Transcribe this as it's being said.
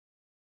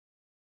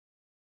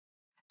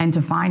And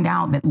to find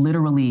out that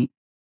literally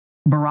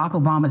Barack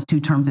Obama's 2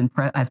 terms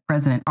as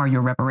president are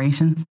your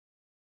reparations,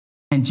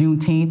 and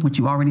Juneteenth, which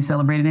you already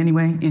celebrated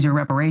anyway, is your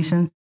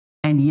reparations,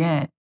 and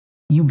yet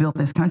you built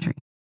this country.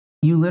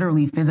 You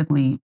literally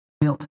physically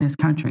built this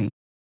country,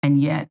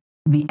 and yet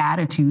the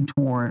attitude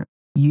toward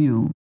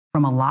you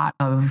from a lot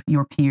of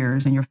your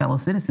peers and your fellow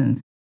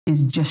citizens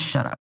is just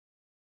shut up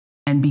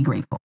and be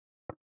grateful.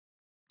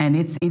 And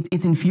it's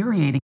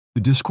infuriating.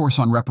 The discourse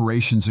on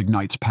reparations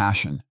ignites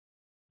passion,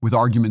 with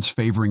arguments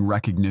favoring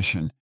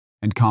recognition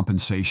and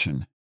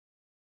compensation,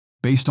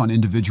 based on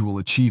individual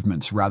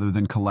achievements rather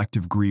than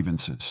collective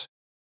grievances.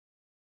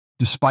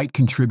 Despite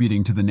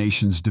contributing to the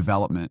nation's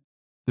development,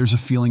 there's a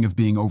feeling of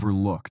being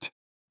overlooked,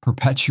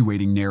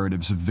 perpetuating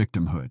narratives of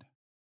victimhood.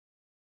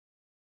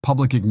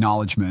 Public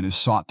acknowledgment is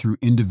sought through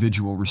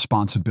individual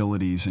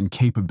responsibilities and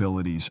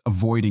capabilities,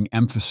 avoiding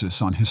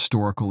emphasis on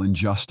historical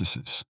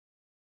injustices.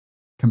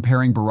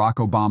 Comparing Barack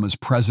Obama's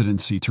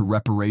presidency to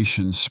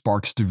reparations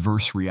sparks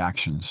diverse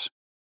reactions,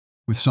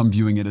 with some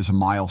viewing it as a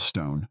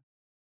milestone,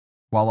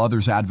 while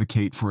others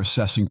advocate for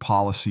assessing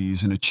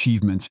policies and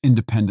achievements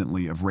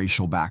independently of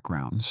racial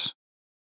backgrounds.